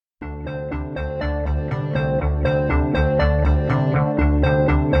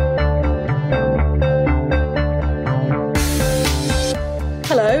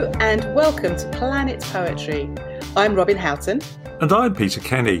and welcome to Planet Poetry. I'm Robin Houghton. And I'm Peter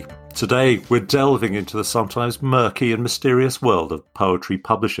Kenny. Today we're delving into the sometimes murky and mysterious world of poetry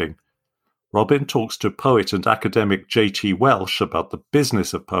publishing. Robin talks to poet and academic J.T. Welsh about the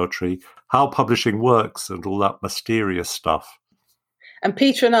business of poetry, how publishing works, and all that mysterious stuff. And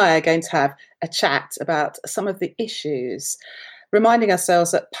Peter and I are going to have a chat about some of the issues, reminding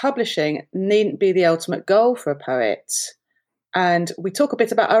ourselves that publishing needn't be the ultimate goal for a poet. And we talk a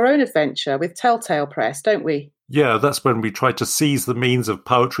bit about our own adventure with Telltale Press, don't we? Yeah, that's when we try to seize the means of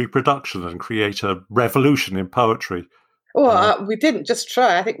poetry production and create a revolution in poetry. Well, we didn't just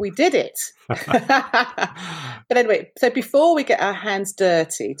try, I think we did it. But anyway, so before we get our hands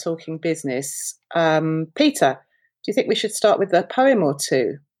dirty talking business, Peter, do you think we should start with a poem or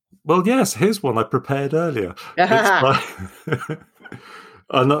two? Well, yes, here's one I prepared earlier.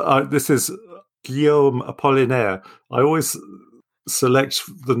 This is Guillaume Apollinaire. I always select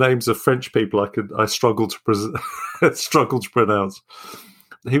the names of French people I struggle to pronounce.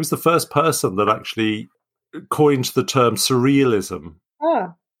 He was the first person that actually coined the term surrealism,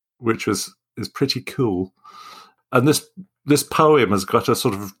 which is pretty cool. And this poem has got a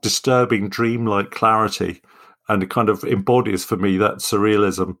sort of disturbing, dreamlike clarity, and it kind of embodies for me that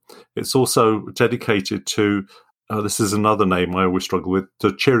surrealism. It's also dedicated to, this is another name I always struggle with, to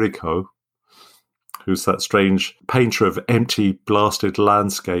Chirico, who's that strange painter of empty, blasted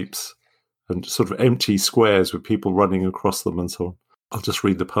landscapes and sort of empty squares with people running across them and so on. I'll just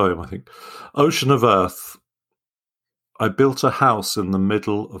read the poem, I think. Ocean of Earth. I built a house in the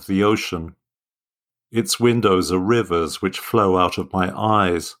middle of the ocean. Its windows are rivers which flow out of my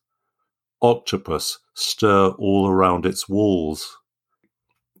eyes. Octopus stir all around its walls.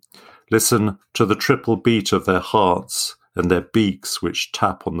 Listen to the triple beat of their hearts and their beaks which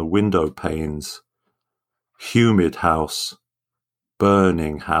tap on the window panes. Humid house,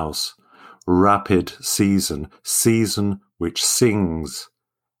 burning house, rapid season, season which sings.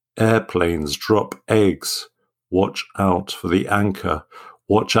 Airplanes drop eggs. Watch out for the anchor.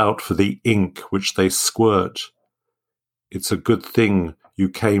 Watch out for the ink which they squirt. It's a good thing you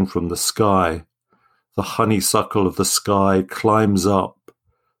came from the sky. The honeysuckle of the sky climbs up.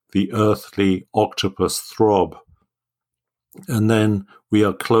 The earthly octopus throb. And then we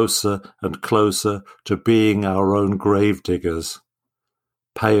are closer and closer to being our own grave diggers.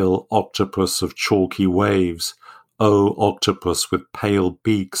 Pale octopus of chalky waves, O octopus with pale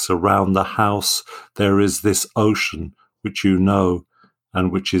beaks around the house, there is this ocean which you know and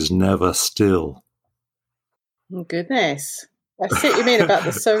which is never still. Oh, goodness. I see what you mean about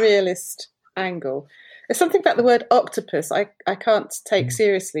the surrealist angle. There's something about the word octopus I can't take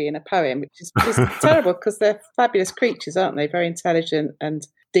seriously in a poem, which is terrible because they're fabulous creatures, aren't they? Very intelligent and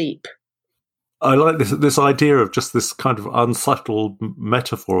deep. I like this idea of just this kind of unsubtle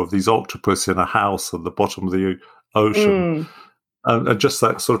metaphor of these octopus in a house at the bottom of the ocean. And just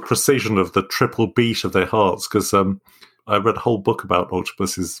that sort of precision of the triple beat of their hearts, because I read a whole book about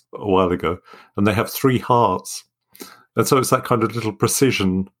octopuses a while ago, and they have 3 hearts. And so it's that kind of little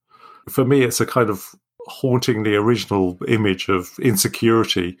precision. For me, it's a kind of hauntingly original image of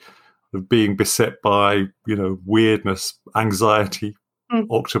insecurity, of being beset by, weirdness, anxiety,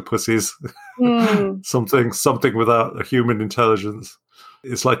 octopuses, something without a human intelligence.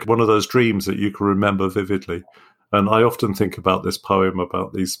 It's like one of those dreams that you can remember vividly. And I often think about this poem,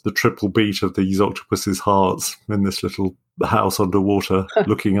 about the triple beat of these octopuses' hearts in this little house underwater,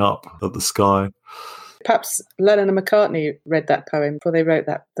 looking up at the sky. Perhaps Lennon and McCartney read that poem before they wrote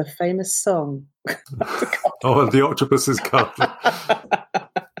the famous song. The octopus's cut.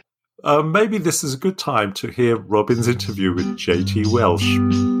 Maybe this is a good time to hear Robin's interview with J.T. Welsh.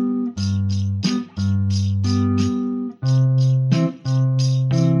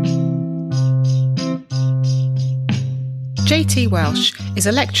 J.T. Welsh is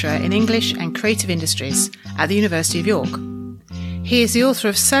a lecturer in English and creative industries at the University of York. He is the author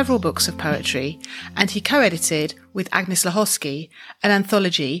of several books of poetry, and he co-edited with Agnes Lahosky an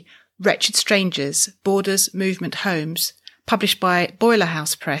anthology, Wretched Strangers, Borders, Movement, Homes, published by Boiler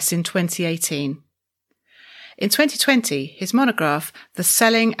House Press in 2018. In 2020, his monograph, The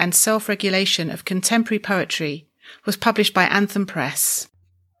Selling and Self-Regulation of Contemporary Poetry, was published by Anthem Press.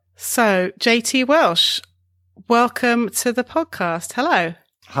 So, J.T. Welsh, welcome to the podcast. Hello.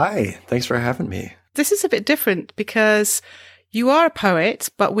 Hi, thanks for having me. This is a bit different because you are a poet,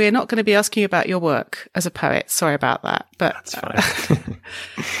 but we're not going to be asking you about your work as a poet. Sorry about that. But that's fine.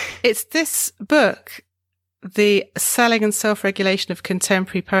 It's this book, The Selling and Self-Regulation of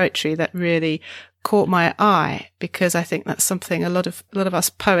Contemporary Poetry, that really caught my eye, because I think that's something a lot of us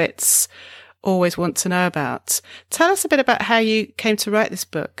poets always want to know about. Tell us a bit about how you came to write this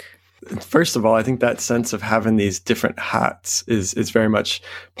book. First of all, I think that sense of having these different hats is very much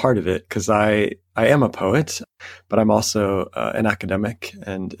part of it, because I am a poet, but I'm also an academic,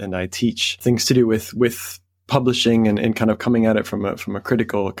 and I teach things to do with publishing and kind of coming at it from a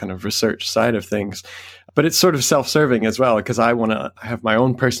critical kind of research side of things. But it's sort of self-serving as well, because I want to have my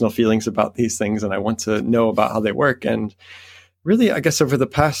own personal feelings about these things, and I want to know about how they work. And really, I guess over the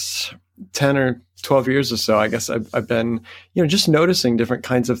past 10 or 12 years or so, I guess I've been, just noticing different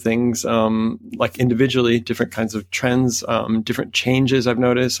kinds of things, like individually, different kinds of trends, different changes I've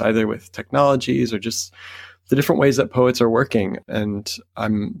noticed, either with technologies or just the different ways that poets are working. And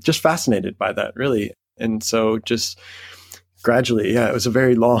I'm just fascinated by that, really. And so just gradually, it was a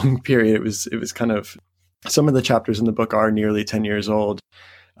very long period. It was kind of, some of the chapters in the book are nearly 10 years old.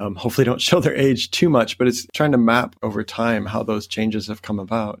 Hopefully don't show their age too much, but it's trying to map over time how those changes have come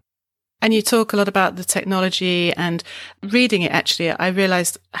about. And you talk a lot about the technology, and reading it, actually, I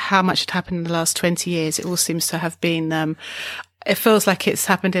realized how much had happened in the last 20 years. It all seems to have been, it feels like it's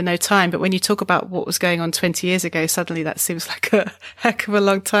happened in no time. But when you talk about what was going on 20 years ago, suddenly that seems like a heck of a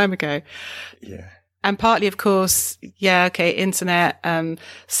long time ago. Yeah. And partly, of course, internet,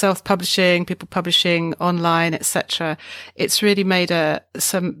 self-publishing, people publishing online, etc. It's really made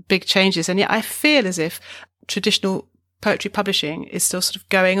some big changes. And yet I feel as if traditional poetry publishing is still sort of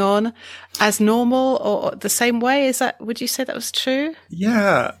going on as normal, or the same way. Would you say that was true?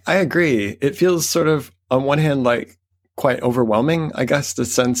 Yeah, I agree. It feels sort of, on one hand, like quite overwhelming, I guess, the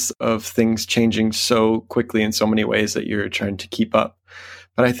sense of things changing so quickly in so many ways that you're trying to keep up.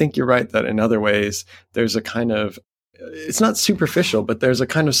 But I think you're right that in other ways, there's a kind of, it's not superficial, but there's a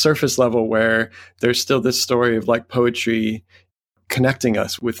kind of surface level where there's still this story of like poetry connecting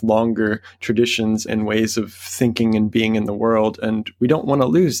us with longer traditions and ways of thinking and being in the world. And we don't want to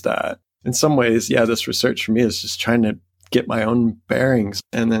lose that. In some ways, this research for me is just trying to get my own bearings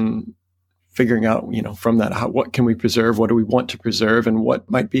and then figuring out, from that, what can we preserve? What do we want to preserve? And what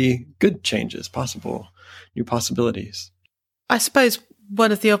might be good changes, possible, new possibilities? I suppose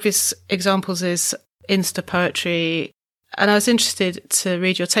one of the obvious examples is Insta poetry. And I was interested to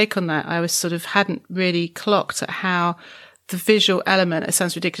read your take on that. I was hadn't really clocked at how the visual element, it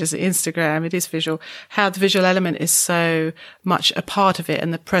sounds ridiculous, Instagram, it is visual, how the visual element is so much a part of it,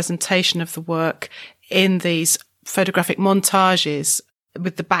 and the presentation of the work in these photographic montages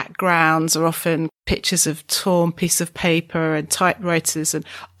with the backgrounds are often pictures of torn pieces of paper and typewriters and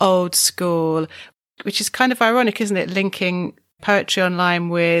old school, which is kind of ironic, isn't it? Linking poetry online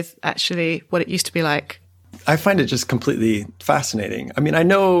with actually what it used to be like. I find it just completely fascinating. I mean, I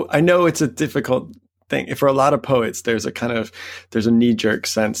know it's a difficult thing. For a lot of poets, there's a knee-jerk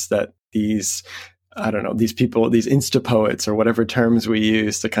sense that these people, these Insta poets or whatever terms we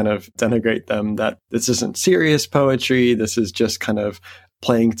use to kind of denigrate them, that this isn't serious poetry. This is just kind of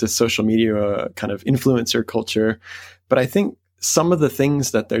playing to social media, kind of influencer culture. But I think some of the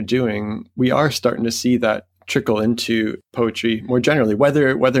things that they're doing, we are starting to see that trickle into poetry more generally,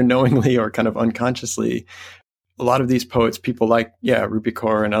 whether knowingly or kind of unconsciously. A lot of these poets, people like, Rupi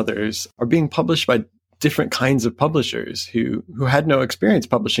Kaur and others, are being published by different kinds of publishers who had no experience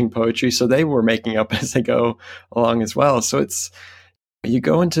publishing poetry, so they were making up as they go along as well. So you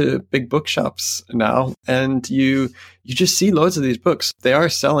go into big bookshops now and you just see loads of these books. They are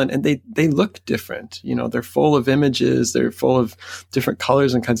selling and they look different. They're full of images, they're full of different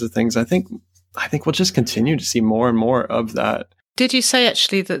colors and kinds of things. I think we'll just continue to see more and more of that. Did you say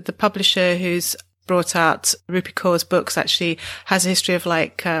actually that the publisher who's brought out Rupi Kaur's books actually has a history of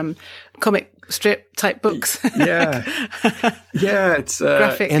comic strip type books? It's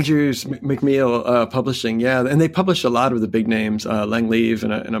Andrews McMeel Publishing. And they publish a lot of the big names, Langleaf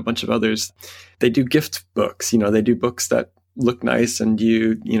and a bunch of others. They do gift books. They do books that look nice and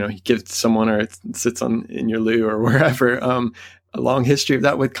you give to someone, or it sits in your loo or wherever. A long history of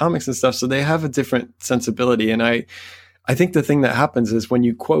that with comics and stuff. So they have a different sensibility. And I think the thing that happens is when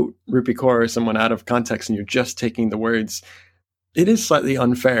you quote Rupi Kaur or someone out of context and you're just taking the words, it is slightly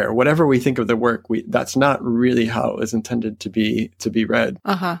unfair. Whatever we think of the work, that's not really how it was intended to be read.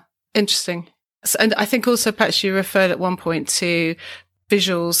 Interesting. So, and I think also perhaps you referred at one point to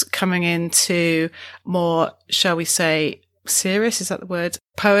visuals coming into more, shall we say, serious, is that the word?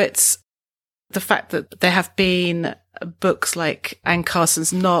 Poets. The fact that there have been books like Anne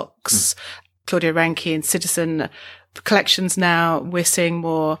Carson's Knox, Claudia Rankine, Citizen collections. Now we're seeing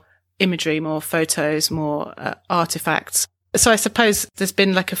more imagery, more photos, more artifacts. So I suppose there's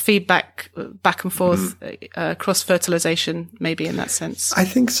been like a feedback back and forth, cross-fertilization maybe in that sense. I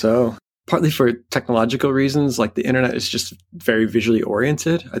think so. partly for technological reasons. Like the internet is just very visually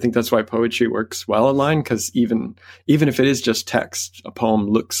oriented. I think that's why poetry works well online, because even if it is just text, a poem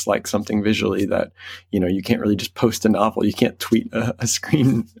looks like something visually that, you can't really just post a novel. You can't tweet a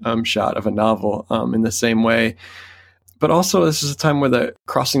screen shot of a novel in the same way. But also, this is a time where they're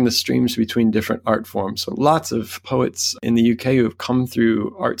crossing the streams between different art forms. So lots of poets in the UK who have come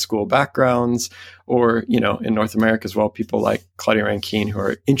through art school backgrounds, or, in North America as well, people like Claudia Rankine who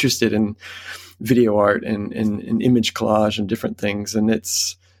are interested in video art and image collage and different things. And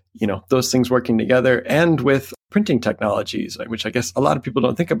it's, those things working together, and with printing technologies, which I guess a lot of people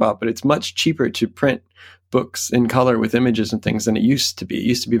don't think about, but it's much cheaper to print books in color with images and things than it used to be. It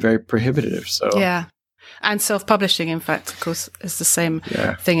used to be very prohibitive. So yeah. And self-publishing, in fact, of course, is the same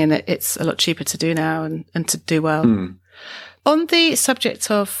thing in that it's a lot cheaper to do now and to do well. On the subject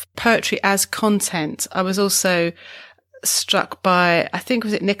of poetry as content, I was also struck by, I think,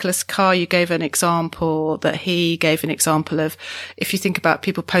 was it Nicholas Carr? You gave an example that he gave an example of, if you think about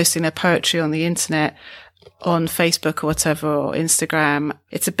people posting their poetry on the internet, on Facebook or whatever, or Instagram,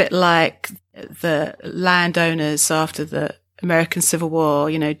 it's a bit like the landowners after the American Civil War,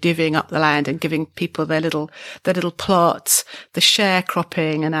 divvying up the land and giving people their little plots, the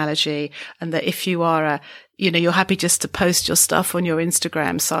sharecropping analogy, and that if you are you're happy just to post your stuff on your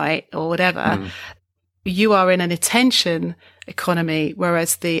Instagram site or whatever, you are in an attention economy,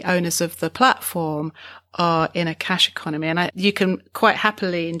 whereas the owners of the platform are in a cash economy. And you can quite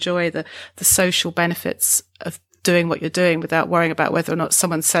happily enjoy the social benefits of doing what you're doing without worrying about whether or not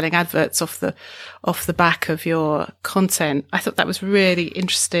someone's selling adverts off the back of your content. I thought that was really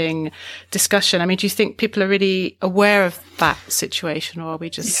interesting discussion. I mean, do you think people are really aware of that situation, or are we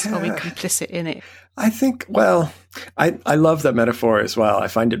complicit in it? I think, I love that metaphor as well. I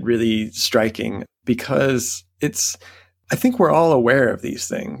find it really striking because I think we're all aware of these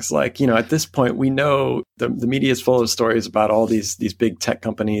things. Like, at this point, we know the media is full of stories about all these big tech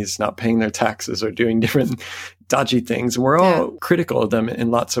companies not paying their taxes or doing different dodgy things. And we're all critical of them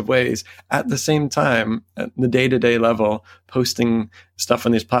in lots of ways. At the same time, at the day-to-day level, posting stuff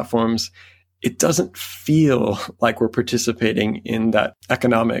on these platforms, it doesn't feel like we're participating in that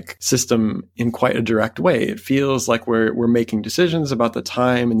economic system in quite a direct way. It feels like we're making decisions about the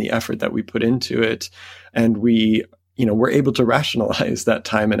time and the effort that we put into it. And we're able to rationalize that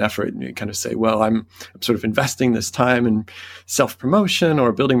time and effort, and you kind of say, well, I'm sort of investing this time in self-promotion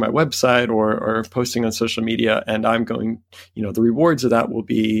or building my website or posting on social media. And I'm going, the rewards of that will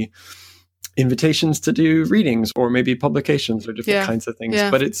be invitations to do readings or maybe publications or different kinds of things.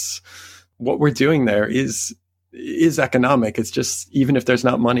 But it's what we're doing there is economic. It's just, even if there's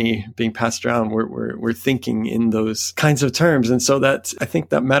not money being passed around, we're thinking in those kinds of terms. And so I think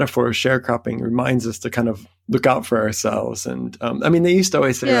that metaphor of sharecropping reminds us to kind of look out for ourselves. And they used to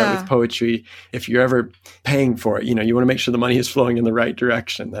always say, right, with poetry, if you're ever paying for it, you want to make sure the money is flowing in the right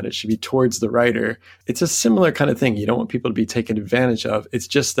direction, that it should be towards the writer. It's a similar kind of thing. You don't want people to be taken advantage of. It's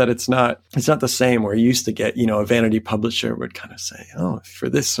just that it's not the same where you used to get, a vanity publisher would kind of say, oh, for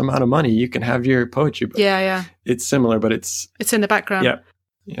this amount of money, you can have your poetry book. Yeah. It's similar, but it's in the background.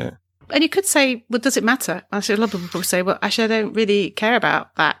 Yeah. And you could say, well, does it matter? Actually, a lot of people say, well, actually, I don't really care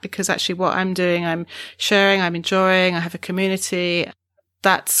about that, because actually what I'm doing, I'm sharing, I'm enjoying, I have a community.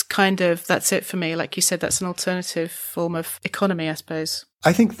 That's it for me. Like you said, that's an alternative form of economy, I suppose.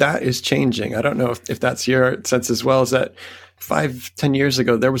 I think that is changing. I don't know if that's your sense as well, is that 5-10 years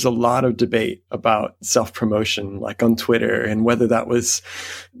ago, there was a lot of debate about self-promotion, like on Twitter, and whether that was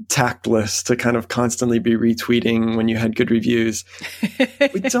tactless to kind of constantly be retweeting when you had good reviews.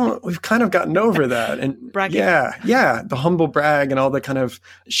 We've kind of gotten over that. And bragging. Yeah. The humble brag and all the kind of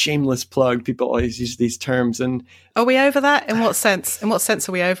shameless plug. People always use these terms. And are we over that? In what sense? In what sense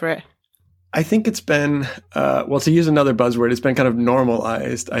are we over it? I think it's been, to use another buzzword, it's been kind of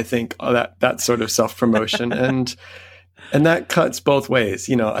normalized, I think, that sort of self-promotion. And that cuts both ways.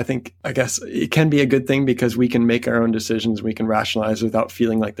 I guess it can be a good thing because we can make our own decisions. We can rationalize without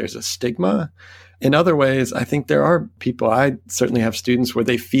feeling like there's a stigma. In other ways, I think there are people, I certainly have students where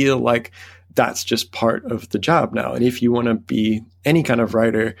they feel like that's just part of the job now. And if you want to be any kind of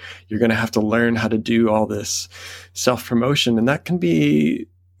writer, you're going to have to learn how to do all this self-promotion. And that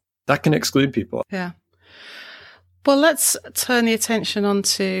can exclude people. Yeah. Well, let's turn the attention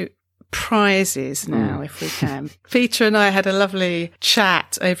onto prizes now, if we can. Peter and I had a lovely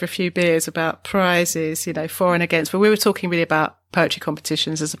chat over a few beers about prizes, for and against, but we were talking really about poetry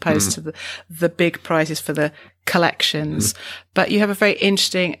competitions as opposed to the big prizes for the collections. But you have a very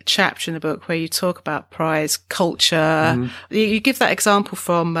interesting chapter in the book where you talk about prize culture. You give that example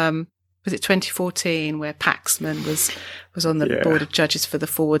from was it 2014, where Paxman was on the board of judges for the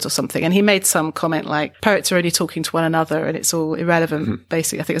Forwards or something, and he made some comment like poets are only talking to one another and it's all irrelevant.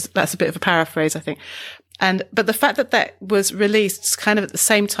 Basically, I think that's a bit of a paraphrase, I think. But the fact that was released kind of at the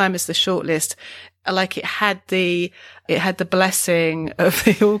same time as the shortlist, like it had the blessing of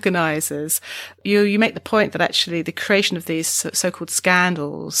the organisers. You make the point that actually the creation of these so-called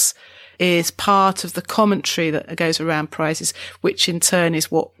scandals is part of the commentary that goes around prizes, which in turn is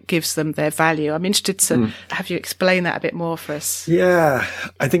what gives them their value. I'm interested to have you explain that a bit more for us. Yeah,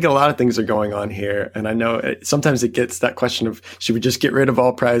 I think a lot of things are going on here. And I know sometimes it gets that question of, should we just get rid of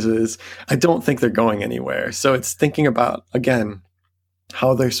all prizes? I don't think they're going anywhere. So it's thinking about, again,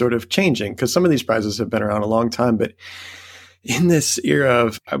 how they're sort of changing, because some of these prizes have been around a long time, but in this era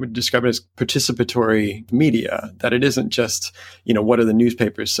of, I would describe it as participatory media, that it isn't just, what are the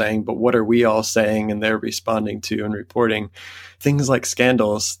newspapers saying, but what are we all saying and they're responding to and reporting. Things like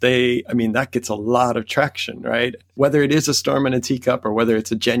scandals, that gets a lot of traction, right? Whether it is a storm in a teacup or whether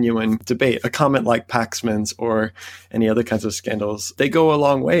it's a genuine debate, a comment like Paxman's or any other kinds of scandals, they go a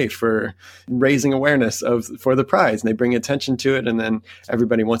long way for raising awareness for the prize, and they bring attention to it. And then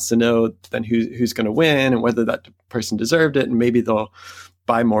everybody wants to know then who's going to win and whether that person deserved it. And maybe they'll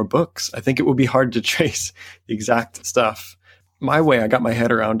buy more books. I think it will be hard to trace the exact stuff. My way I got my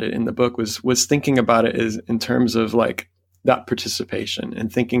head around it in the book was thinking about it is in terms of like that participation,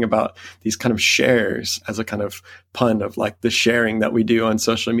 and thinking about these kind of shares as a kind of pun of like the sharing that we do on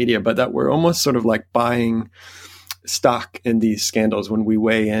social media, but that we're almost sort of like buying stock in these scandals when we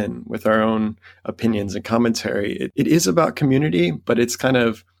weigh in with our own opinions and commentary. It is about community, but it's kind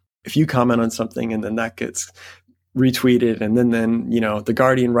of, if you comment on something and then that gets retweeted and then the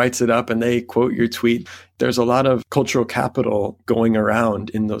Guardian writes it up and they quote your tweet, there's a lot of cultural capital going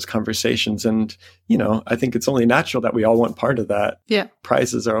around in those conversations. And I think it's only natural that we all want part of that. Yeah,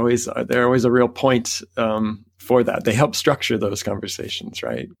 prizes are always a real point for that. They help structure those conversations,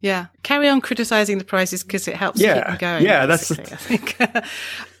 right? Yeah, carry on criticizing the prizes because it helps keep them going. Yeah, I think.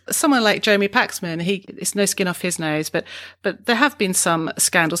 Someone like Jeremy Paxman, it's no skin off his nose, but there have been some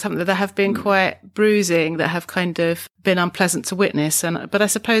scandals, haven't there? There have been quite bruising, that have kind of been unpleasant to witness. But I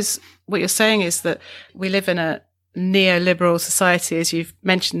suppose what you're saying is that we live in a neoliberal society, as you've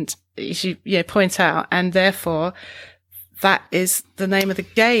mentioned, as you point out, and therefore that is the name of the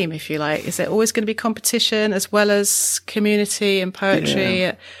game, if you like. Is there always going to be competition as well as community and poetry?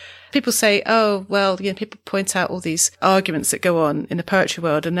 Yeah. People say, oh, well, people point out all these arguments that go on in the poetry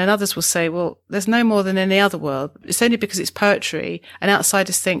world. And then others will say, well, there's no more than any other world. It's only because it's poetry. And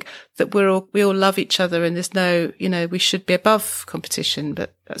outsiders think that we all love each other and there's no, we should be above competition.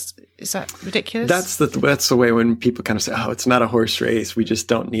 But is that ridiculous? That's the way when people kind of say, oh, it's not a horse race. We just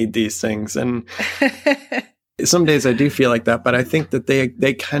don't need these things. And some days I do feel like that, but I think that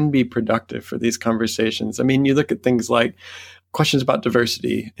they can be productive for these conversations. I mean, you look at things like questions about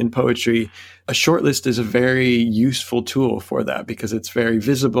diversity in poetry. A shortlist is a very useful tool for that because it's very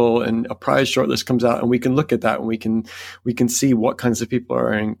visible, and a prize shortlist comes out and we can look at that and we can see what kinds of people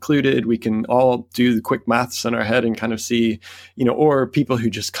are included. We can all do the quick maths in our head and kind of see, or people who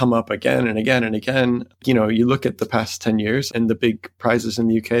just come up again and again and again. You look at the past 10 years and the big prizes in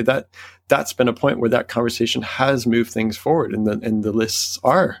the UK, that's been a point where that conversation has moved things forward, and the lists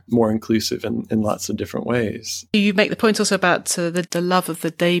are more inclusive in lots of different ways. You make the point also about the love of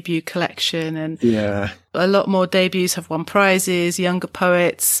the debut collection, and a lot more debuts have won prizes, younger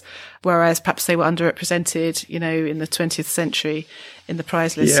poets, whereas perhaps they were underrepresented, in the 20th century in the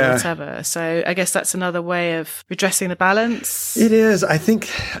prize list or whatever. So I guess that's another way of redressing the balance. It is. I think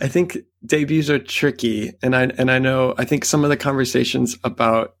debuts are tricky. And I think some of the conversations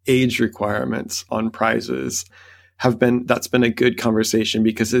about age requirements on prizes that's been a good conversation,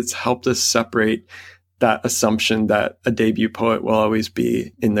 because it's helped us separate that assumption that a debut poet will always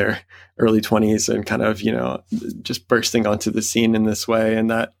be in their early 20s and kind of, just bursting onto the scene in this way.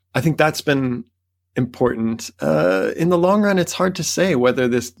 And that, I think that's been important. In the long run, it's hard to say whether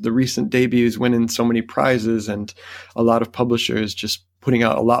the recent debuts winning so many prizes and a lot of publishers just putting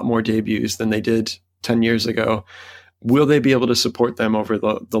out a lot more debuts than they did 10 years ago. Will they be able to support them over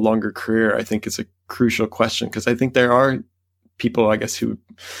the longer career? I think is a crucial question, because I think there are people, I guess, who,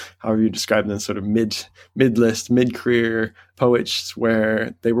 however you describe them, sort of mid-list, mid-career poets,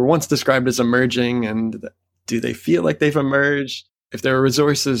 where they were once described as emerging, and do they feel like they've emerged? If there are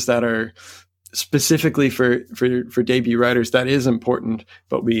resources that are specifically for debut writers, that is important,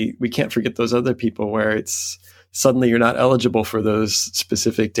 but we can't forget those other people where it's suddenly you're not eligible for those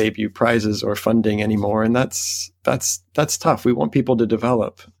specific debut prizes or funding anymore, and that's that's tough. We want people to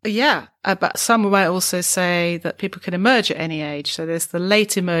develop. Yeah, but some might also say that people can emerge at any age. So there's the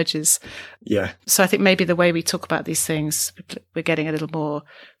late emergers. Yeah. So I think maybe the way we talk about these things, we're getting a little more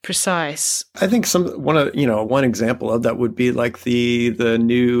precise. I think one example of that would be like the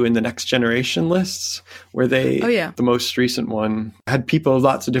new and the next generation lists, where the most recent one had people of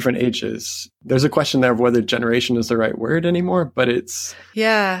lots of different ages. There's a question there of whether generation is the right word anymore, but that's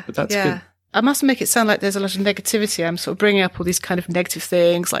good. I must make it sound like there's a lot of negativity. I'm sort of bringing up all these kind of negative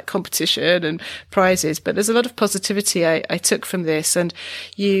things like competition and prizes, but there's a lot of positivity I took from this. And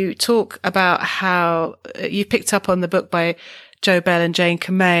you talk about how you picked up on the book by Joe Bell and Jane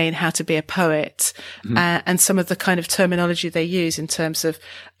Kemain, How to Be a Poet, and some of the kind of terminology they use in terms of,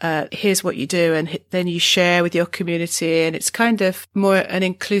 here's what you do, and then you share with your community, and it's kind of more an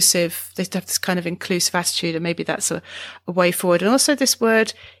inclusive, they have this kind of inclusive attitude, and maybe that's a way forward. And also this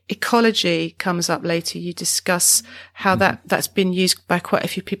word ecology comes up later. You discuss how that's been used by quite a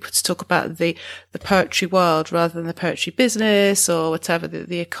few people to talk about the poetry world rather than the poetry business or whatever,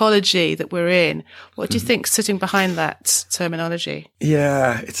 the ecology that we're in. What do you think sitting behind that terminology?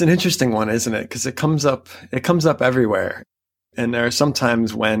 Yeah, it's an interesting one, isn't it? Because it comes up everywhere. And there are some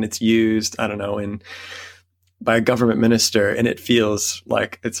times when it's used, I don't know, by a government minister, and it feels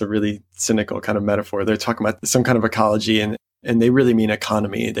like it's a really cynical kind of metaphor. They're talking about some kind of ecology, and they really mean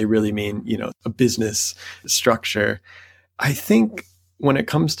economy. They really mean, a business structure. I think when it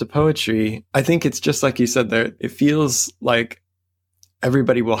comes to poetry, I think it's just like you said there, it feels like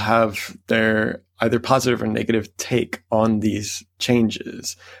everybody will have their either positive or negative take on these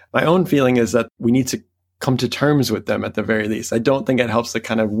changes. My own feeling is that we need to come to terms with them at the very least. I don't think it helps to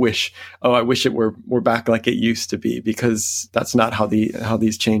kind of wish, I wish it were back like it used to be, because that's not how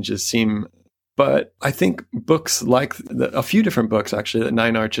these changes seem. But I think books like a few different books actually that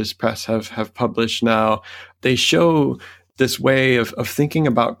Nine Arches Press have published now, they show this way of thinking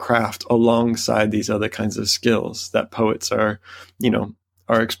about craft alongside these other kinds of skills that poets are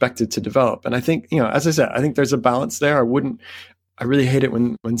expected to develop. And I think, as I said, I think there's a balance there. I really hate it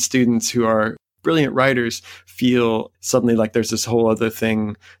when students who are brilliant writers feel suddenly like there's this whole other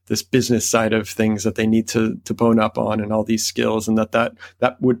thing, this business side of things that they need to bone up on, and all these skills, and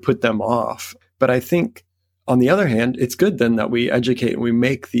that would put them off. But I think on the other hand, it's good then that we educate and we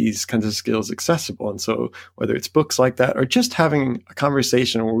make these kinds of skills accessible. And so whether it's books like that or just having a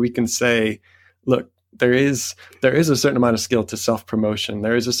conversation where we can say, look, there is a certain amount of skill to self-promotion.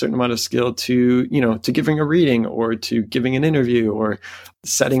 There is a certain amount of skill to giving a reading or to giving an interview or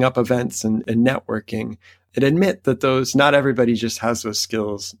setting up events and networking, and admit that not everybody just has those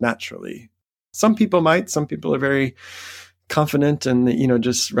skills naturally. Some people might, some people are very confident and,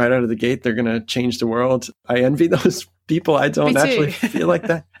 just right out of the gate, they're going to change the world. I envy those people. I don't naturally feel like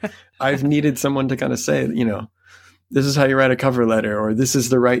that. I've needed someone to kind of say, this is how you write a cover letter, or this is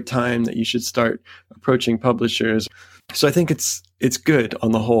the right time that you should start approaching publishers. So I think it's good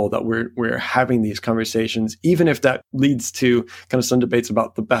on the whole that we're having these conversations, even if that leads to kind of some debates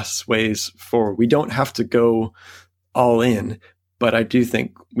about the best ways forward. We don't have to go all in, but I do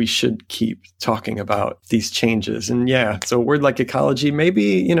think we should keep talking about these changes. And so a word like ecology,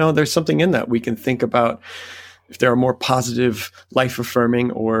 maybe, there's something in that. We can think about if there are more positive,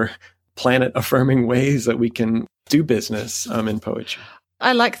 life-affirming or planet-affirming ways that we can do business in poetry.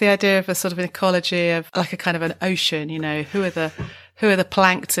 I like the idea of a sort of an ecology of like a kind of an ocean, who are the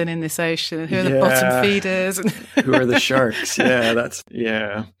plankton in this ocean? Who are the bottom feeders? Who are the sharks?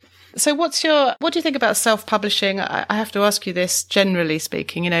 So what do you think about self-publishing? I have to ask you this, generally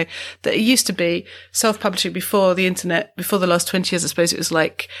speaking, that it used to be self-publishing before the internet, before the last 20 years, I suppose it was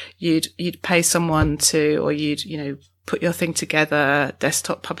like you'd pay someone or you'd, put your thing together,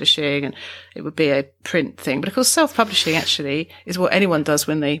 desktop publishing, and it would be a print thing. But of course, self-publishing actually is what anyone does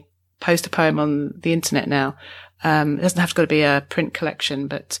when they post a poem on the internet now. It doesn't have to be a print collection,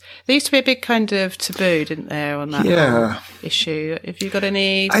 but there used to be a big kind of taboo, didn't there, on that whole issue? Have you got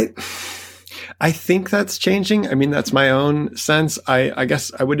any? I think that's changing. I mean, that's my own sense. I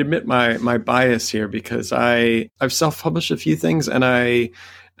guess I would admit my bias here, because I've self-published a few things, and I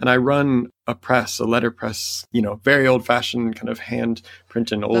run a letterpress, very old-fashioned kind of hand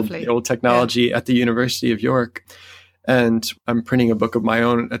printing old technology at the University of York. And I'm printing a book of my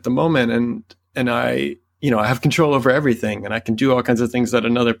own at the moment, and I have control over everything, and I can do all kinds of things that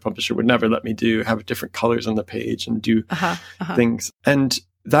another publisher would never let me do, have different colors on the page and do things. And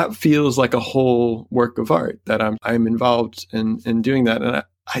that feels like a whole work of art that I'm involved in doing that. And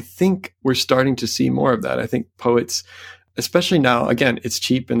I think we're starting to see more of that. I think poets, especially now, again, it's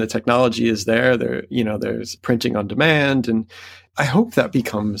cheap and the technology is there. There's printing on demand, and I hope that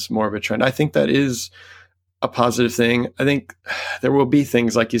becomes more of a trend. I think that is a positive thing. I think there will be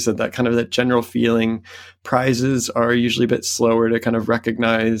things, like you said, that kind of that general feeling. Prizes are usually a bit slower to kind of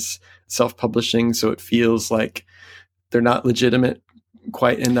recognize self-publishing, so it feels like they're not legitimate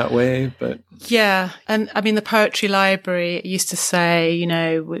quite in that way. But yeah, and I mean, the Poetry Library used to say, you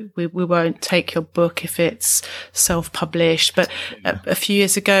know, we won't take your book if it's self-published. But a few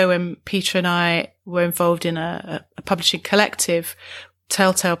years ago, when Peter and I were involved in a publishing collective,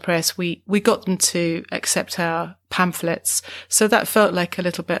 Telltale Press, we got them to accept our pamphlets. So that felt like a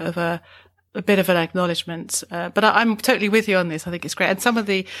little bit of a bit of an acknowledgement. But I'm totally with you on this. I think it's great. And some of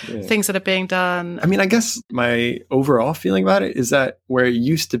the things that are being done. I mean, I guess my overall feeling about it is that where it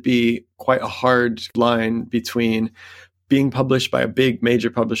used to be quite a hard line between being published by a big major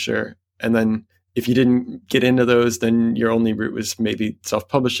publisher, and then if you didn't get into those, then your only route was maybe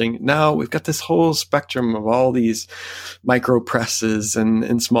self-publishing. Now we've got this whole spectrum of all these micro presses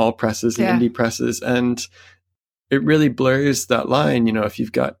and small presses and indie presses. And it really blurs that line. You know, if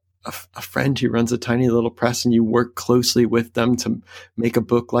you've got a friend who runs a tiny little press and you work closely with them to make a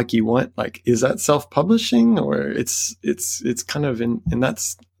book like you want, like, is that self-publishing, or it's kind of and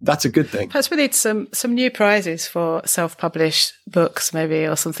that's a good thing. Perhaps we need some new prizes for self-published books, maybe,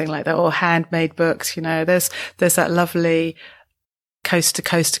 or something like that, or handmade books. You know, there's that lovely coast to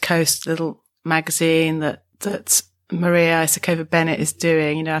coast to coast little magazine that Maria Isakova Bennett is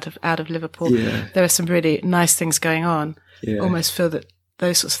doing, you know, out of Liverpool. Yeah. There are some really nice things going on. Yeah. Almost feel that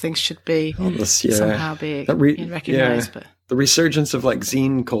those sorts of things should be somehow be recognized. But the resurgence of like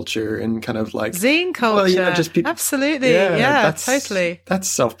zine culture and kind of like zine culture, well, you know, just people, absolutely, totally.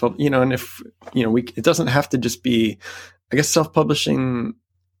 That's you know, and if you know, it doesn't have to just be. I guess self-publishing,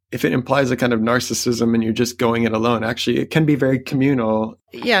 if it implies a kind of narcissism and you're just going it alone, actually, it can be very communal.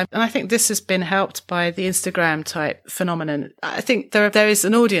 Yeah, and I think this has been helped by the Instagram type phenomenon. I think there is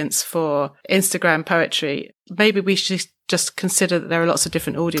an audience for Instagram poetry. Maybe we should just consider that there are lots of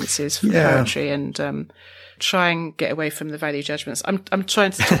different audiences for poetry, and try and get away from the value judgments. I'm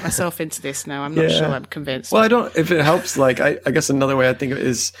trying to talk myself into this now. I'm not sure I'm convinced. Well, I don't. If it helps, like I guess another way I think of it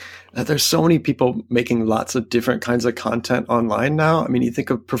is that there's so many people making lots of different kinds of content online now. I mean, you think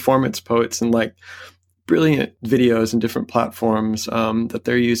of performance poets and like brilliant videos and different platforms that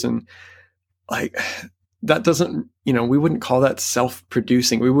they're using. Like that doesn't, you know, we wouldn't call that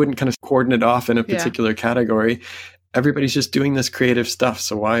self-producing. We wouldn't kind of cordon it off in a particular category. Everybody's just doing this creative stuff.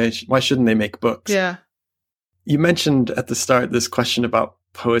 So why shouldn't they make books? Yeah. You mentioned at the start this question about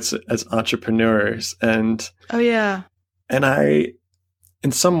poets as entrepreneurs, and I,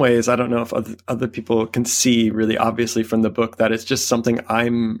 in some ways, I don't know if other people can see really obviously from the book that it's just something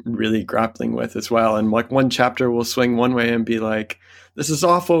I'm really grappling with as well. And like one chapter will swing one way and be like, this is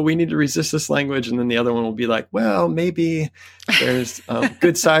awful, we need to resist this language. And then the other one will be like, well, maybe there's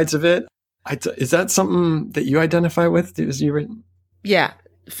good sides of it. Is that something that you identify with? Yeah.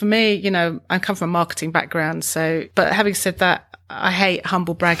 For me, you know, I come from a marketing background. So, but having said that, I hate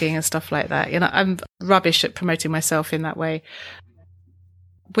humble bragging and stuff like that. You know, I'm rubbish at promoting myself in that way.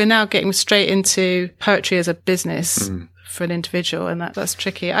 We're now getting straight into poetry as a business for an individual, and that's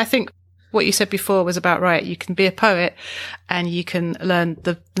tricky. I think what you said before was about right. You can be a poet and you can learn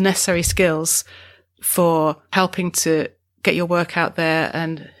the necessary skills for helping to get your work out there,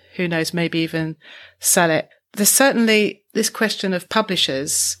 and who knows, maybe even sell it. There's certainly this question of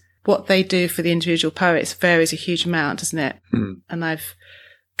publishers, what they do for the individual poets varies a huge amount, doesn't it? And I've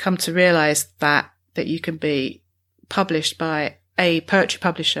come to realize that you can be published by a poetry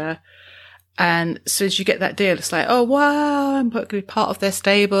publisher, and as soon as you get that deal, it's like, oh wow, I'm going to be part of their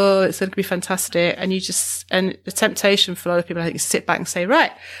stable, it's going to be fantastic. And and the temptation for a lot of people, I think, is sit back and say,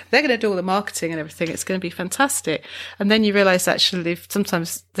 right, they're going to do all the marketing and everything, it's going to be fantastic. And then you realize actually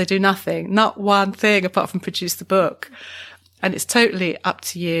sometimes they do nothing, not one thing apart from produce the book, and it's totally up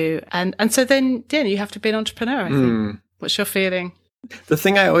to you. And so then you have to be an entrepreneur, I think. What's your feeling? The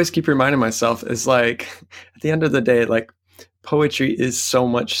thing I always keep reminding myself is, like, at the end of the day, like, poetry is so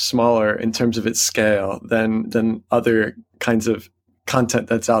much smaller in terms of its scale than other kinds of content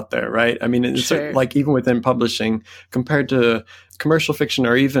that's out there, right? I mean, it's like even within publishing, compared to commercial fiction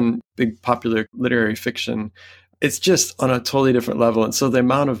or even big popular literary fiction, it's just on a totally different level. And so the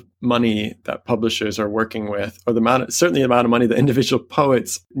amount of money that publishers are working with, or certainly the amount of money that individual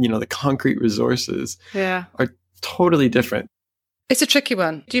poets, you know, the concrete resources are totally different. It's a tricky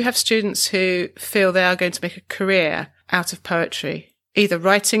one. Do you have students who feel they are going to make a career out of poetry, either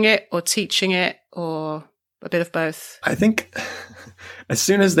writing it or teaching it or a bit of both? I think as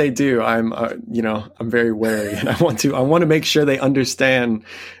soon as they do, I'm very wary, and I want to make sure they understand,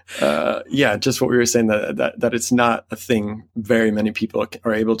 just what we were saying, that it's not a thing very many people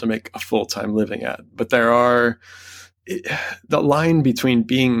are able to make a full-time living at. But the line between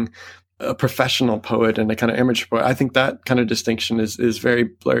being a professional poet and a kind of amateur poet, I think that kind of distinction is very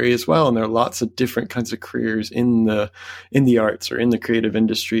blurry as well. And there are lots of different kinds of careers in the arts or in the creative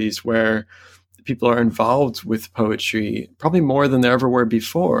industries where people are involved with poetry probably more than there ever were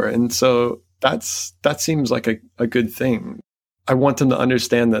before. And so that seems like a good thing. I want them to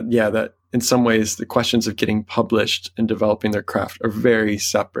understand that in some ways the questions of getting published and developing their craft are very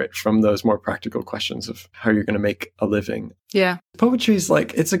separate from those more practical questions of how you're going to make a living. Yeah. Poetry is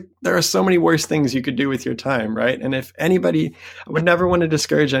like, there are so many worse things you could do with your time, right? And if anybody, I would never want to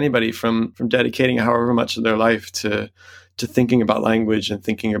discourage anybody from dedicating however much of their life to thinking about language and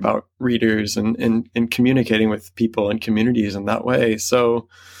thinking about readers and communicating with people and communities in that way. So,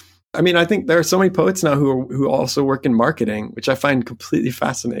 I mean, I think there are so many poets now who also work in marketing, which I find completely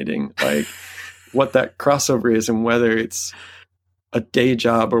fascinating, like what that crossover is and whether it's a day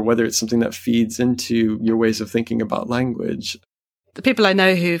job or whether it's something that feeds into your ways of thinking about language. The people I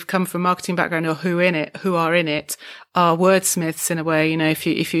know who've come from marketing background or who are in it are wordsmiths in a way. You know, if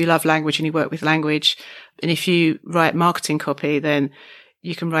you love language and you work with language, and if you write marketing copy, then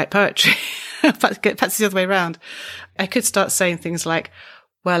you can write poetry. Perhaps the other way around. I could start saying things like,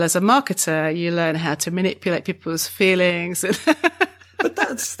 well, as a marketer, you learn how to manipulate people's feelings. But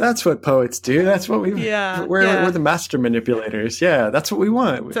that's what poets do. That's what we're the master manipulators. Yeah, that's what we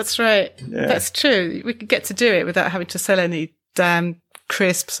want. That's right. Yeah. That's true. We could get to do it without having to sell any damn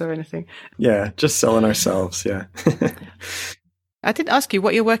crisps or anything. Yeah, just selling ourselves. Yeah. I didn't ask you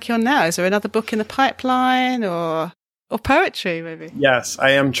what you're working on now. Is there another book in the pipeline or poetry, maybe? Yes,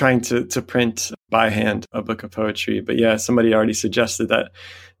 I am trying to print by hand a book of poetry. But yeah, somebody already suggested that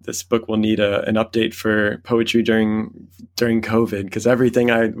this book will need an update for poetry during COVID, because everything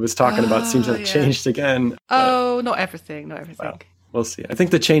I was talking about seems to have changed again. Oh, not everything. Well, we'll see. I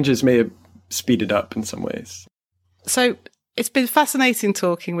think the changes may have speeded up in some ways. So it's been fascinating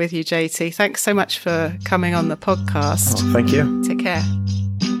talking with you, JT. Thanks so much for coming on the podcast. Oh, thank you. Take care.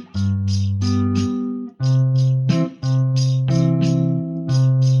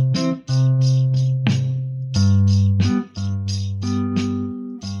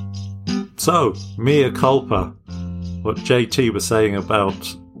 So, mea culpa, what JT was saying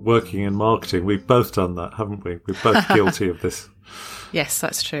about working in marketing, we've both done that, haven't we? We're both guilty of this. Yes,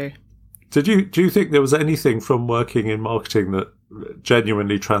 that's true. Do you think there was anything from working in marketing that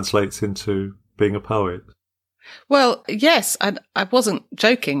genuinely translates into being a poet? Well, yes, I wasn't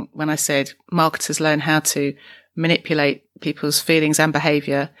joking when I said marketers learn how to manipulate people's feelings and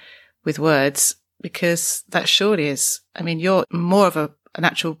behaviour with words, because that surely is. I mean, you're more of an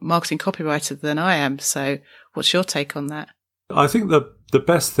actual marketing copywriter than I am. So what's your take on that? I think the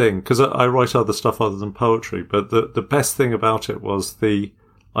best thing, because I write other stuff other than poetry, but the best thing about it was the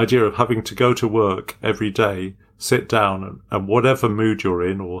idea of having to go to work every day, sit down, and whatever mood you're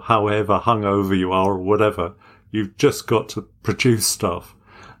in or however hungover you are or whatever, you've just got to produce stuff.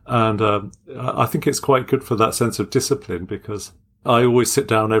 And I think it's quite good for that sense of discipline, because I always sit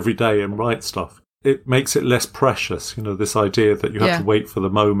down every day and write stuff. It makes it less precious, this idea that you have to wait for the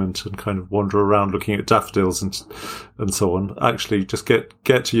moment and kind of wander around looking at daffodils and so on. Actually, just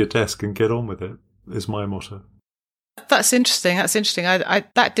get to your desk and get on with it is my motto. That's interesting. I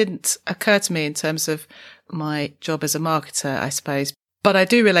that didn't occur to me in terms of my job as a marketer, I suppose. But I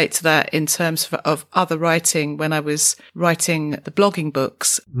do relate to that in terms of other writing. When I was writing the blogging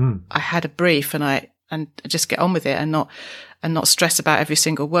books, I had a brief and just get on with it and not stress about every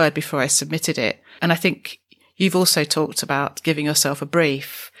single word before I submitted it. And I think you've also talked about giving yourself a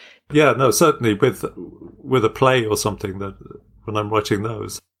brief. Yeah, no, certainly with a play or something, that when I'm writing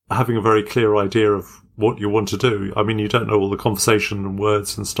those, having a very clear idea of what you want to do. I mean, you don't know all the conversation and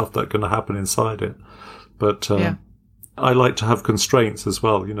words and stuff that are going to happen inside it. But I like to have constraints as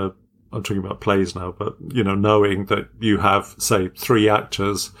well. I'm talking about plays now, but, knowing that you have, say, 3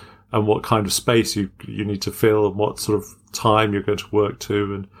 actors and what kind of space you need to fill and what sort of time you're going to work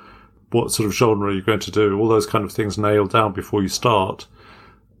to and what sort of genre you're going to do, all those kind of things nailed down before you start.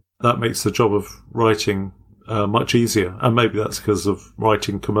 That makes the job of writing much easier. And maybe that's because of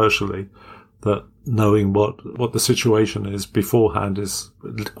writing commercially, that knowing what the situation is beforehand is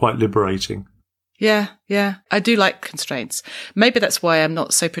quite liberating. Yeah. I do like constraints. Maybe that's why I'm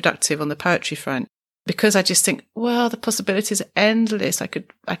not so productive on the poetry front, because I just think, well, the possibilities are endless. I could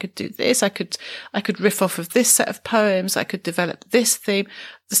do this. I could riff off of this set of poems. I could develop this theme.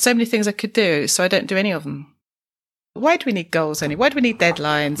 There's so many things I could do, so I don't do any of them. Why do we need goals anyway? Why do we need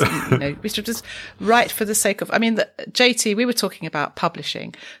deadlines? And, we should just write for the sake of, JT, we were talking about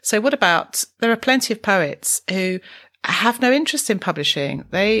publishing. So what about, there are plenty of poets who have no interest in publishing.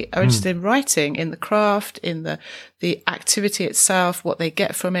 They are interested in writing, in the craft, in the activity itself, what they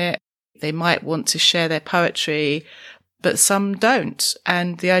get from it. They might want to share their poetry, but some don't.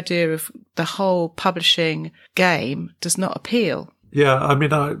 And the idea of the whole publishing game does not appeal. Yeah,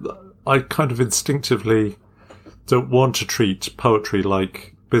 I kind of instinctively don't want to treat poetry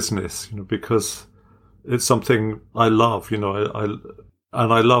like business, because it's something I love,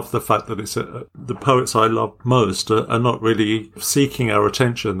 and I love the fact that it's the poets I love most are not really seeking our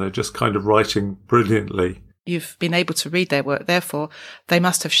attention. They're just kind of writing brilliantly. You've been able to read their work, therefore they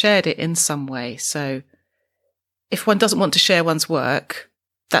must have shared it in some way. So if one doesn't want to share one's work,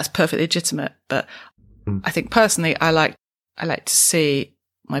 that's perfectly legitimate. But I think personally, I like to see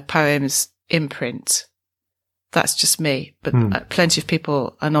my poems in print. That's just me. But plenty of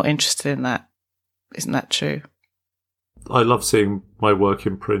people are not interested in that. Isn't that true? I love seeing my work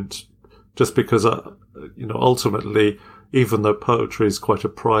in print just because, ultimately, even though poetry is quite a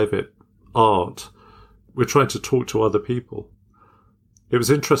private art, we're trying to talk to other people. It was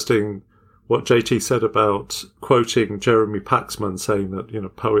interesting what JT said about quoting Jeremy Paxman saying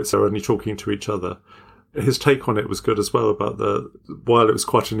that, poets are only talking to each other. His take on it was good as well about while it was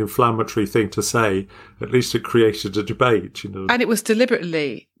quite an inflammatory thing to say, at least it created a debate, And it was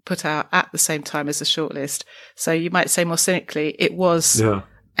deliberately put out at the same time as the shortlist. So you might say more cynically, it was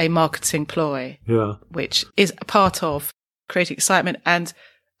a marketing ploy, which is a part of creating excitement and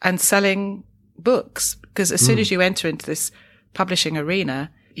selling books. Because as soon as you enter into this publishing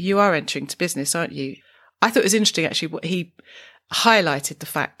arena, you are entering into business, aren't you? I thought it was interesting, actually, what he highlighted the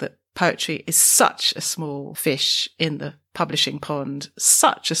fact that poetry is such a small fish in the publishing pond,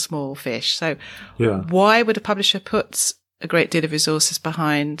 such a small fish. So why would a publisher put a great deal of resources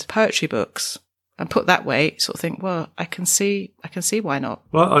behind poetry books? And put that way, sort of think, well, I can see why not.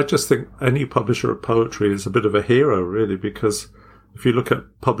 Well, I just think any publisher of poetry is a bit of a hero, really, because if you look at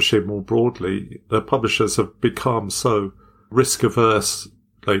publishing more broadly, the publishers have become so risk averse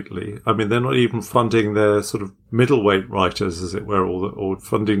lately. They're not even funding their sort of middleweight writers, as it were, or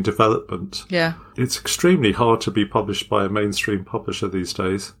funding development. Yeah. It's extremely hard to be published by a mainstream publisher these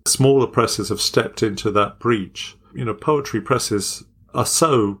days. Smaller presses have stepped into that breach. Poetry presses are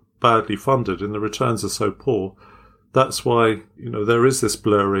so badly funded and the returns are so poor. That's why, there is this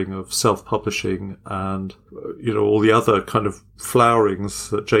blurring of self-publishing and, all the other kind of flowerings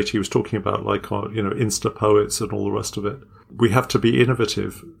that JT was talking about, like, Insta poets and all the rest of it. We have to be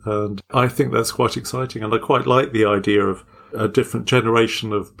innovative. And I think that's quite exciting. And I quite like the idea of a different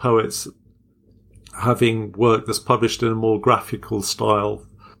generation of poets having work that's published in a more graphical style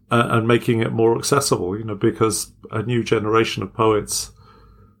and making it more accessible, because a new generation of poets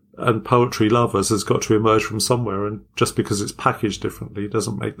and poetry lovers has got to emerge from somewhere, and just because it's packaged differently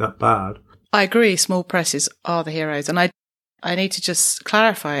doesn't make that bad. I agree, small presses are the heroes. And I need to just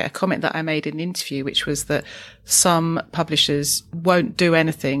clarify a comment that I made in the interview, which was that some publishers won't do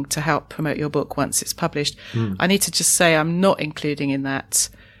anything to help promote your book once it's published. I need to just say I'm not including in that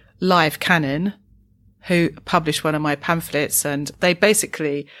Live Canon, who published one of my pamphlets, and they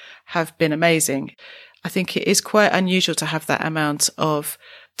basically have been amazing. I think it is quite unusual to have that amount of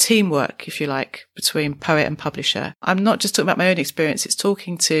teamwork, if you like, between poet and publisher. I'm not just talking about my own experience, it's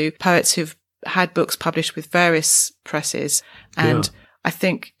talking to poets who've had books published with various presses. And I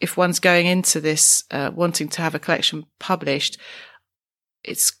think if one's going into this wanting to have a collection published,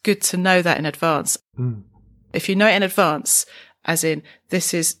 it's good to know that in advance. If you know it in advance, as in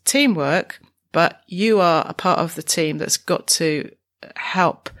this is teamwork, but you are a part of the team that's got to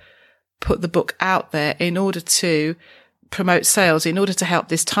help put the book out there in order to promote sales, in order to help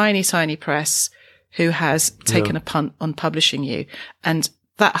this tiny, tiny press who has taken a punt on publishing you. And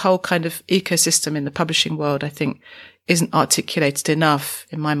that whole kind of ecosystem in the publishing world, I think, isn't articulated enough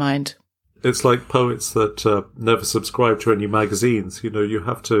in my mind. It's like poets that never subscribe to any magazines. You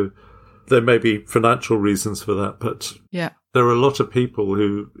have to, there may be financial reasons for that, but there are a lot of people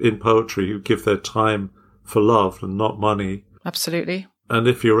who, in poetry, who give their time for love and not money. Absolutely. And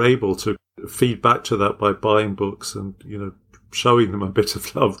if you're able to feed back to that by buying books and, showing them a bit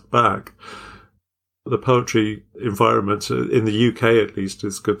of love back, the poetry environment, in the UK at least,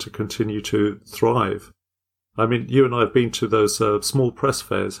 is good to continue to thrive. You and I have been to those small press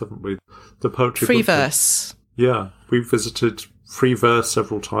fairs, haven't we? The poetry Free Verse. Yeah, we've visited Free Verse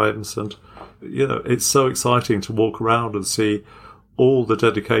several times, and it's so exciting to walk around and see all the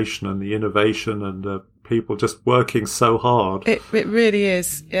dedication and the innovation and people just working so hard. It really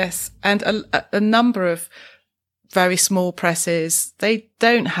is, yes. And a number of very small presses. They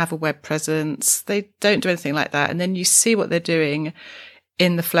don't have a web presence. They don't do anything like that. And then you see what they're doing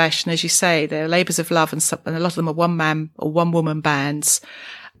in the flesh. And as you say, they're labours of love, and a lot of them are one man or one woman bands.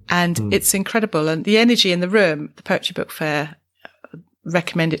 And it's incredible. And the energy in the room, the Poetry Book Fair,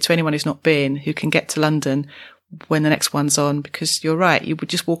 recommend it to anyone who's not been, who can get to London when the next one's on, because you're right. You would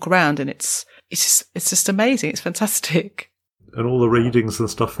just walk around and it's just amazing. It's fantastic. And all the readings and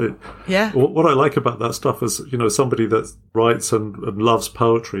stuff. Yeah. What I like about that stuff is, somebody that writes and loves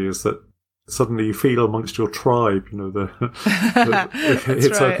poetry is that suddenly you feel amongst your tribe,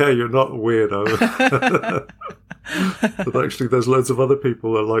 it's right. Okay, you're not a weirdo. But actually there's loads of other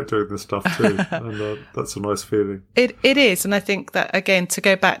people that like doing this stuff too. And that's a nice feeling. It is. And I think that, again, to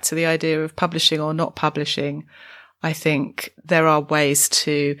go back to the idea of publishing or not publishing, I think there are ways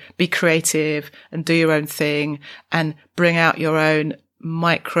to be creative and do your own thing and bring out your own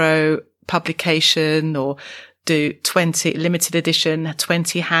micro publication, or do 20 limited edition,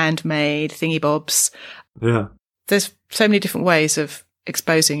 20 handmade thingy bobs. Yeah. There's so many different ways of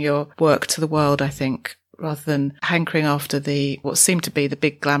exposing your work to the world, I think, rather than hankering after what seem to be the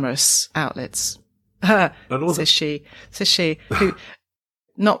big glamorous outlets. Says she, who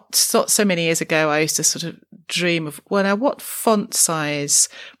not so many years ago, I used to sort of dream of, well, now what font size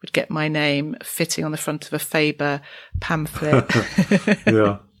would get my name fitting on the front of a Faber pamphlet?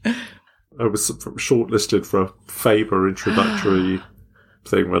 Yeah. I was shortlisted for a Faber introductory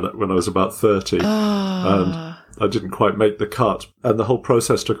thing when I was about 30. And I didn't quite make the cut. And the whole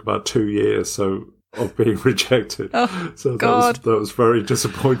process took about 2 years of being rejected. So that was very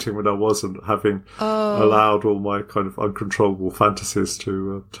disappointing when I wasn't, having allowed all my kind of uncontrollable fantasies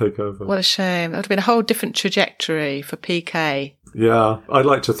to take over. What a shame. That would have been a whole different trajectory for PK. Yeah, I'd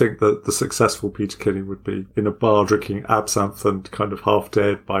like to think that the successful Peter Kinney would be in a bar drinking absinthe and kind of half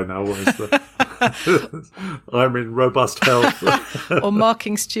dead by now, whereas I'm in robust health. Or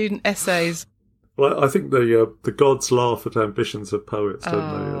marking student essays. Well, I think the gods laugh at ambitions of poets,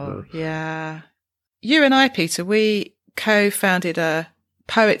 don't they? Yeah. You and I, Peter, we co-founded a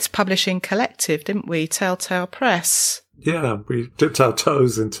poets publishing collective, didn't we? Telltale Press. Yeah, we dipped our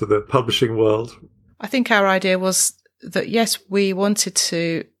toes into the publishing world. I think our idea was that, yes, we wanted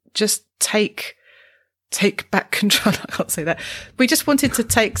to just take back control. I can't say that. We just wanted to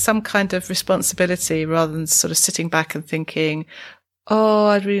take some kind of responsibility rather than sort of sitting back and thinking, oh,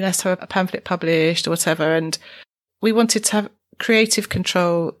 I'd really nice to have a pamphlet published or whatever. And we wanted to have creative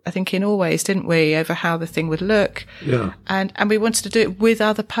control, I think, in all ways, didn't we, over how the thing would look. Yeah. And we wanted to do it with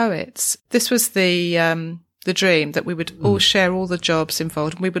other poets. This was the dream, that we would all share all the jobs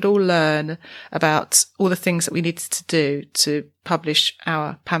involved, and we would all learn about all the things that we needed to do to publish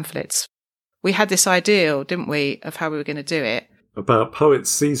our pamphlets. We had this ideal, didn't we, of how we were going to do it. About poets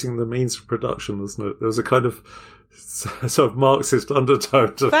seizing the means of production, wasn't it? There was a kind of sort of Marxist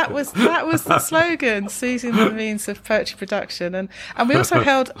undertone to that was the slogan, seizing the means of poetry production. And we also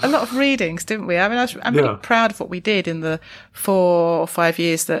held a lot of readings, didn't we? I mean, I'm really proud of what we did in the 4 or 5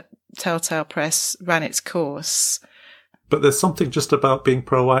 years that Telltale Press ran its course. But there's something just about being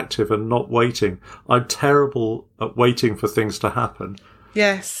proactive and not waiting. I'm terrible at waiting for things to happen.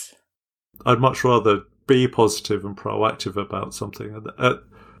 Yes. I'd much rather be positive and proactive about something.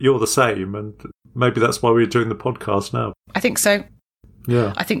 You're the same, and maybe that's why we're doing the podcast now. I think so.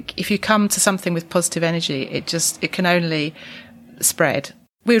 Yeah. I think if you come to something with positive energy, it can only spread.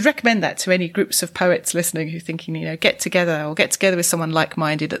 We would recommend that to any groups of poets listening who are thinking, get together with someone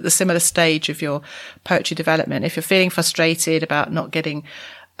like-minded at the similar stage of your poetry development. If you're feeling frustrated about not getting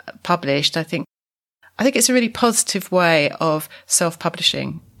published, I think it's a really positive way of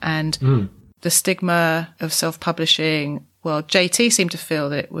self-publishing, and the stigma of self-publishing. Well, JT seemed to feel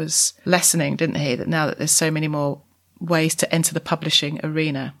that it was lessening, didn't he? That now that there's so many more ways to enter the publishing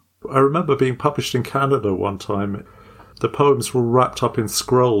arena. I remember being published in Canada one time. The poems were wrapped up in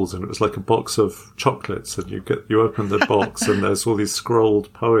scrolls, and it was like a box of chocolates, and you open the box and there's all these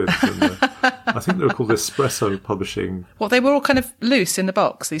scrolled poems in there. I think they were called Espresso Publishing. Well, they were all kind of loose in the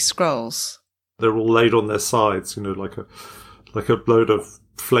box, these scrolls. They're all laid on their sides, like a load of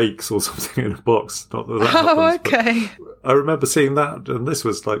flakes or something in a box. Not that happens, okay. I remember seeing that, and this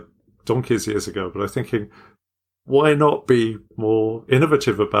was like donkey's years ago, but I'm thinking, why not be more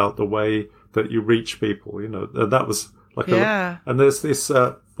innovative about the way that you reach people? And that was like and there's this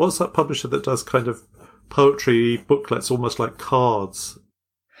what's that publisher that does kind of poetry booklets, almost like cards?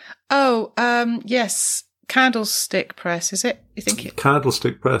 Oh, yes, Candlestick Press, is it? You think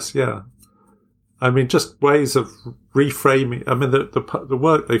Candlestick Press? Yeah. I mean, just ways of reframing. I mean, the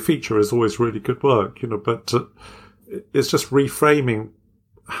work they feature is always really good work, but it's just reframing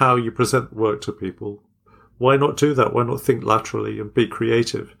how you present the work to people. why not do that? Why not think laterally and be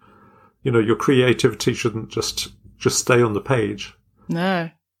creative? You know, your creativity shouldn't just stay on the page.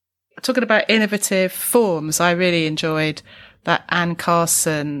 No. Talking about innovative forms, I really enjoyed that Anne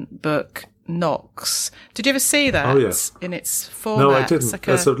Carson book, Knox. Did you ever see that? Oh, yes. In its format? No, I didn't.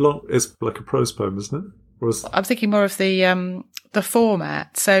 It's like a prose poem, isn't it? I'm thinking more of the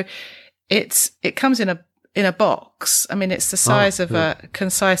format. So it comes in a box. I mean, it's the size of a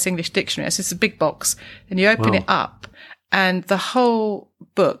concise English dictionary. It's a big box, and you open it up, and the whole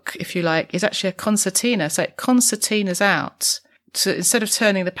book, if you like, is actually a concertina. So it concertinas out. So instead of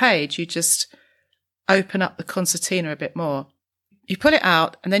turning the page, you just open up the concertina a bit more. You pull it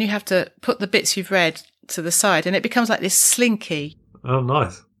out, and then you have to put the bits you've read to the side, and it becomes like this slinky. Oh,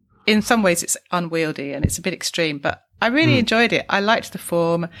 nice. In some ways, it's unwieldy and it's a bit extreme, but I really enjoyed it. I liked the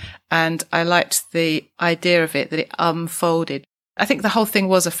form, and I liked the idea of it, that it unfolded. I think the whole thing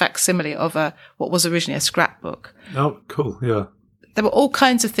was a facsimile of what was originally a scrapbook. Oh, cool, yeah. There were all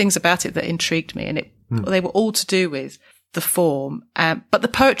kinds of things about it that intrigued me, and they were all to do with the form. But the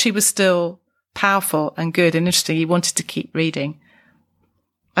poetry was still powerful and good and interesting. You wanted to keep reading.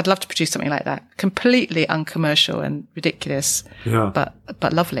 I'd love to produce something like that. Completely uncommercial and ridiculous,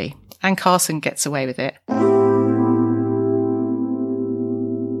 but lovely. Anne Carson gets away with it.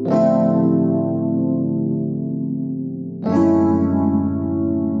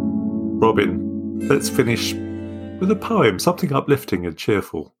 Robin, let's finish with a poem, something uplifting and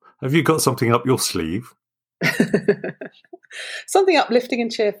cheerful. Have you got something up your sleeve? Something uplifting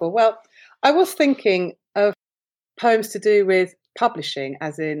and cheerful. Well, I was thinking of poems to do with publishing,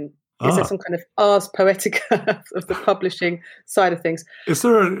 as in, is there some kind of ars poetica of the publishing side of things? Is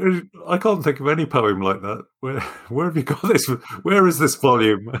there I can't think of any poem like that. Where have you got this? Where is this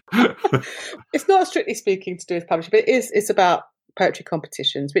volume? It's not strictly speaking to do with publishing, but it's about poetry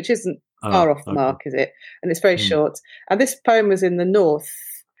competitions, which isn't far off the mark, is it? And it's very short. And this poem was in the North,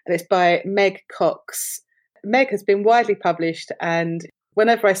 and it's by Meg Cox. Meg has been widely published, and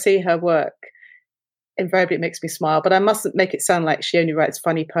whenever I see her work, invariably it makes me smile. But I mustn't make it sound like she only writes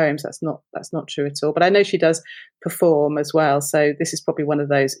funny poems. That's not true at all. But I know she does perform as well, so this is probably one of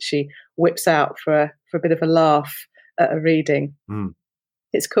those that she whips out for a bit of a laugh at a reading.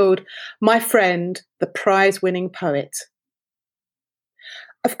 It's called My Friend, the Prize-Winning Poet.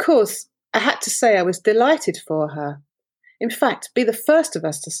 Of course, I had to say I was delighted for her. In fact, be the first of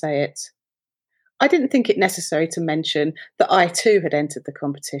us to say it. I didn't think it necessary to mention that I too had entered the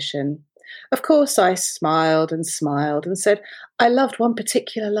competition. Of course, I smiled and said I loved one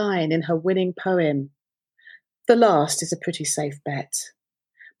particular line in her winning poem. The last is a pretty safe bet,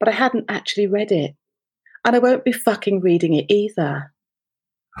 but I hadn't actually read it, and I won't be fucking reading it either.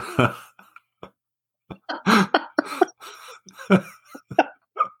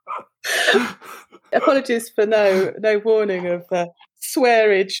 Apologies for no warning of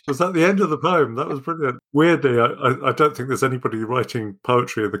swearage. Was that the end of the poem? That was brilliant. Weirdly, I don't think there's anybody writing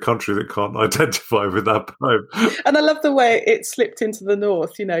poetry in the country that can't identify with that poem. And I love the way it slipped into the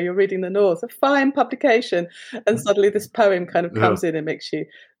North. You know, you're reading the North, a fine publication, and suddenly this poem kind of comes in and makes you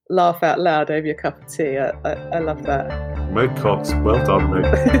laugh out loud over your cup of tea. I love that. Meg Cox, well done,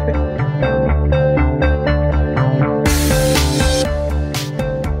 mate.